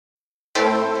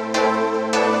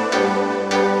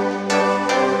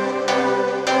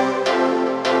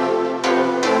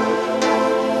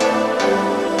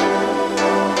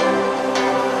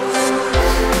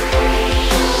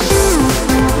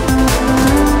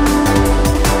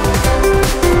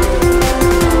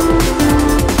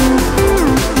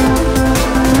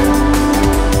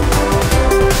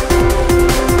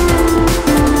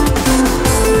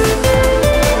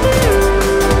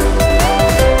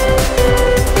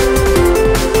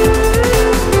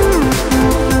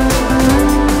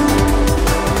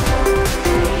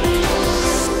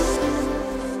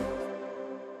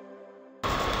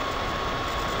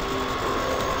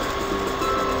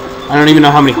don't even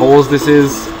know how many holes this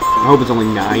is. I hope it's only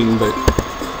 9, but...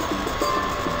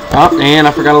 Oh, and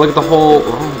I forgot to look at the hole.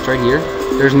 Oh, it's right here.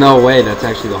 There's no way that's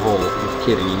actually the hole. You're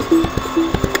kidding me.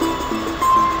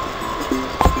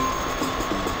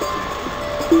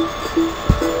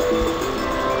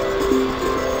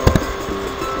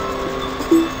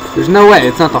 There's no way.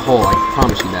 It's not the hole. I can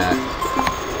promise you that.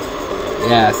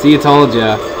 Yeah, see, I told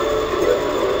ya.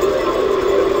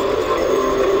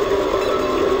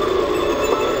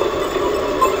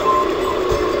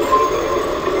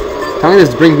 Tell me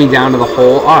this brings me down to the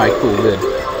hole. Alright, cool, good.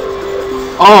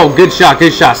 Oh, good shot,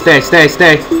 good shot. Stay, stay,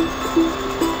 stay.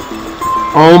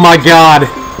 Oh my god.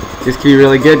 This could be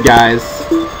really good, guys.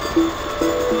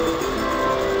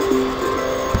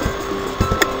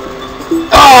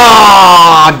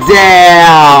 Oh,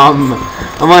 damn.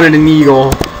 I wanted an eagle.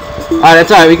 Alright,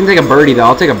 that's alright. We can take a birdie, though.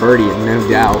 I'll take a birdie, no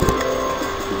doubt.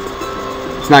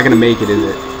 It's not going to make it, is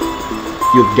it?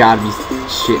 You've got to be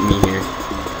shitting me here.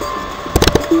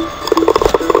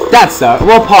 That's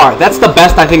well, par. That's the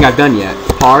best I think I've done yet.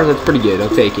 Par, that's pretty good. I'll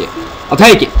take it. I'll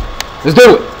take it. Let's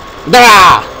do it.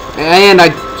 Ah! And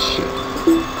I... Shit.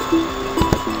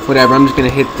 Whatever, I'm just going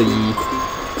to hit the...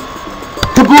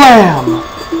 Kablam!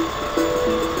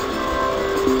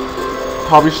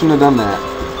 Probably shouldn't have done that.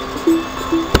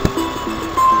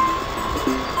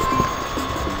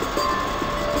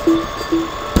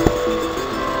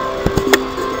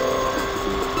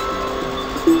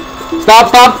 Stop,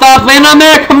 stop, stop! Land on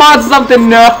there! Come on, something!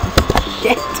 No!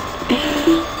 Shit!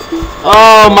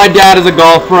 Oh, my dad is a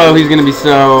golf pro. He's gonna be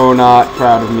so not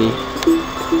proud of me.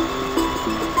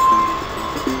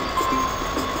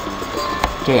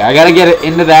 Okay, I gotta get it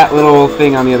into that little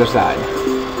thing on the other side.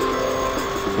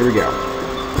 Here we go.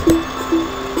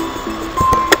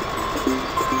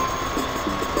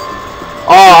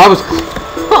 Oh, I was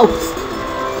close!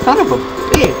 Son of a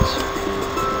bitch!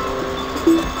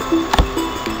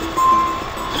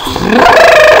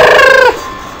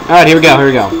 Alright, here we go, here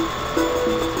we go.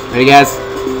 Ready, guys?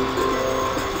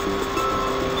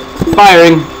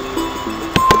 Firing.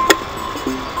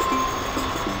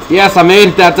 Yes, I made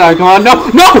it that time. Come on. No,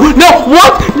 no, no,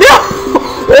 what? No!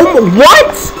 Oh,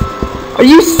 what? Are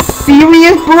you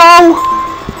serious, bro?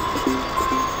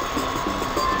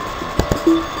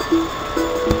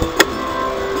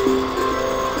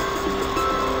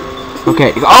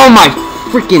 Okay, oh my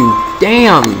freaking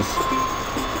dams.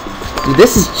 Dude,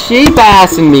 this is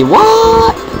cheap-assing me.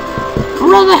 What?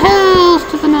 Run the hells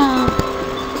to the now.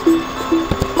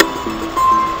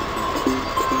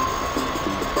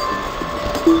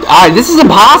 Alright, this is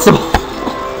impossible.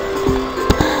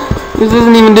 This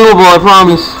isn't even doable, I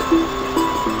promise.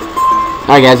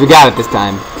 Alright, guys, we got it this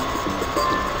time.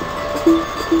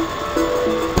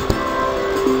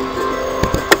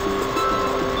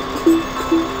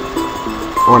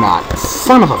 Or not.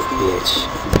 Son of a bitch.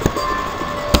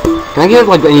 Can I get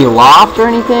like any loft or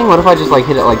anything? What if I just like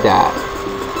hit it like that?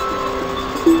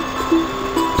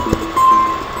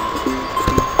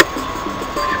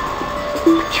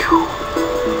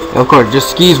 Of course, it just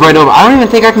skis right over. I don't even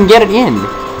think I can get it in.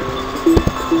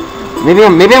 Maybe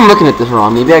I'm looking at this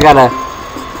wrong. Maybe I gotta.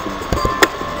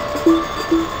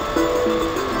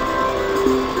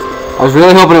 I was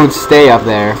really hoping it would stay up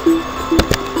there.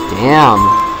 Damn.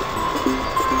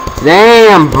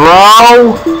 Damn,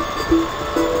 bro.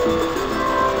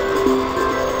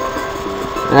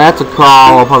 That's a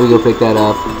call. I'll probably go pick that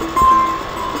up.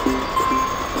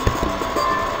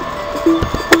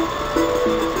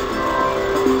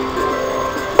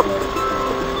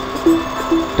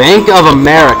 Bank of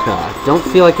America. Don't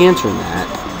feel like answering that.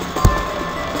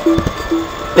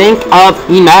 Bank of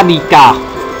America.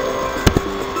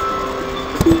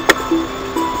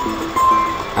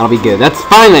 That'll be good. That's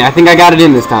finally. I think I got it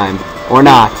in this time. Or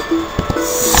not.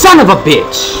 Son of a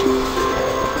bitch.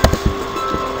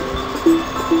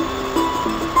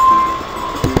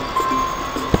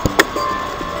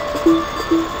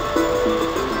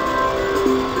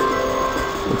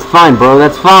 Fine, bro,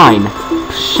 that's fine.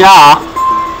 Pshaw.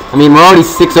 I mean, we're already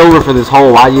 6 over for this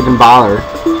hole. Why even bother?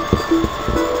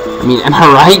 I mean, am I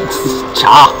right?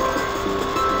 Cha.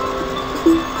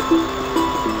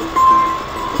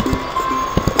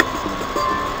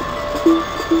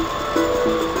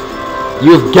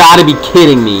 You've got to be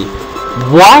kidding me.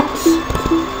 What?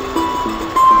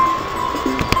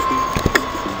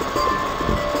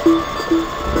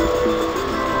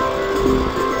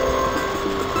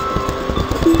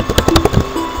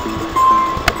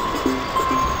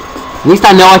 At least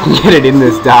I know I can get it in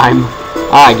this time.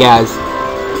 Alright, guys.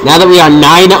 Now that we are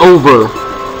 9 over,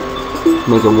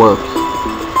 make it work.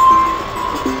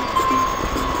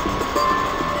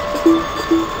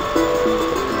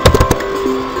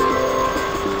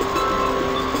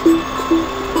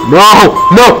 No!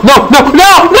 No! No! No!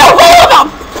 No! No!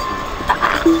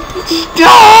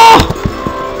 No!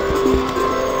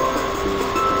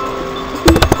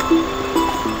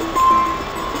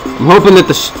 I'm hoping that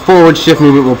the forward shift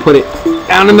movement will put it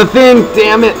down in the thing.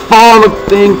 Damn it! Fall on the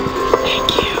thing.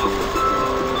 Thank you.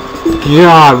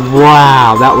 God,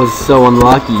 wow, that was so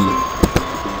unlucky.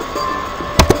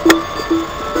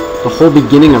 The whole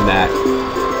beginning of that.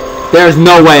 There's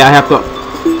no way I have to.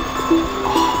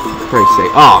 Oh, for Christ's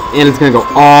sake. Oh, and it's gonna go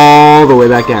all the way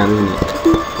back down, isn't it?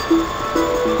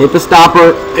 Hit the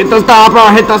stopper. Hit the stopper.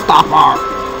 Hit the stopper.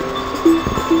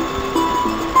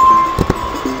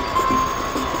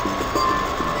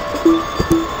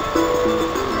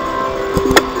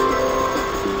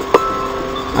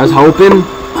 I was hoping.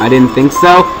 I didn't think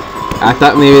so. I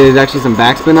thought maybe there's actually some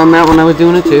backspin on that when I was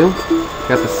doing it too.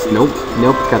 Got the nope.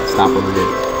 Got the stopper. We're good.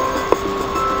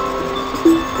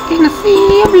 In the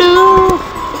sea of blue.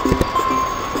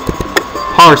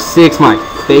 Par 6, my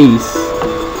face.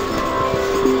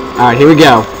 Alright, here we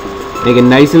go. Make it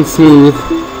nice and smooth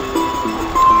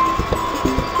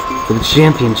for the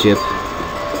championship.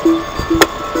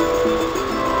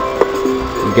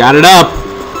 We got it up.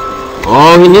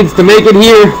 Oh, he needs to make it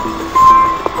here.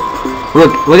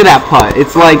 Look at that putt.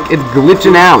 It's like it's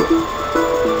glitching out.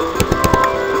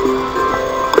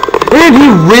 And he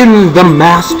wins the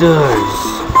Masters.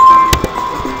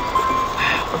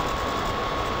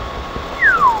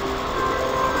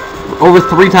 Over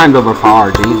 3 times over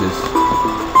par, Jesus.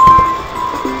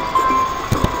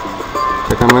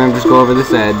 So I'm gonna just go over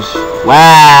this edge.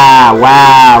 Wow,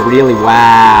 wow, really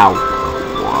wow.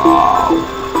 Wow.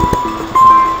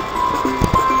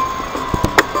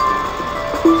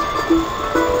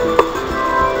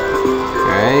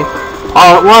 Okay.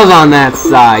 Oh, it was on that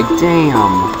side.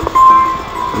 Damn.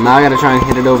 So now I gotta try and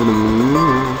hit it over the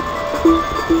moon.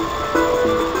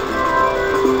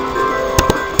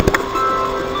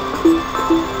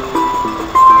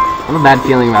 I have a bad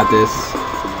feeling about this.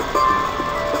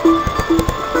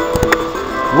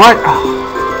 What? Oh,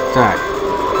 sorry.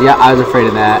 Yeah, I was afraid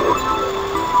of that.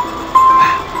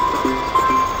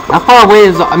 How far away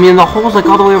is... I mean, the hole's like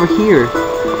all the way over here.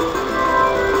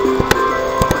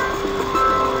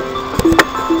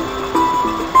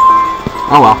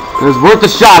 Oh well. It was worth the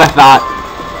shot, I thought.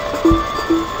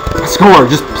 Score,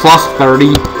 just plus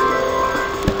 30.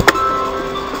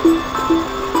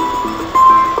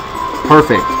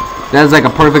 Perfect. That is like a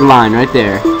perfect line right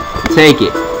there. Take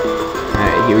it.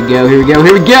 Alright, here we go, here we go,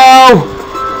 here we go!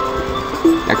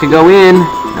 That could go in.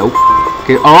 Nope.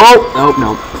 Okay. Oh! Nope,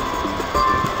 nope.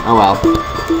 Oh well.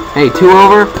 Hey, 2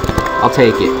 over? I'll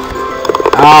take it.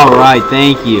 Alright,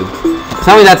 thank you.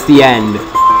 Tell me that's the end.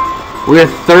 We're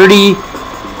 32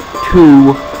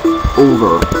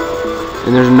 over.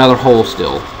 And there's another hole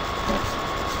still.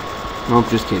 Nope,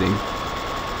 just kidding.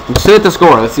 Just hit the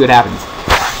score. Let's see what happens.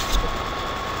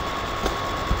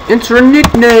 Enter a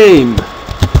nickname.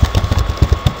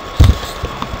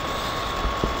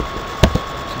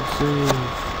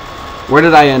 Where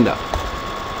did I end up?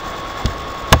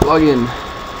 Plug in.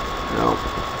 No.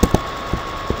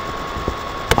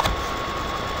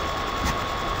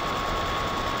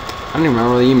 I don't even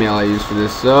remember the email I used for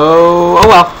this, so oh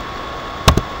well.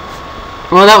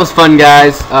 Well, that was fun,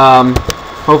 guys.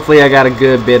 Hopefully I got a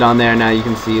good bit on there. Now you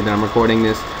can see that I'm recording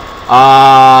this.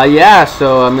 Yeah,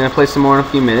 so I'm gonna play some more in a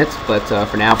few minutes, but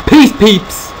for now, peace,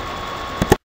 peeps!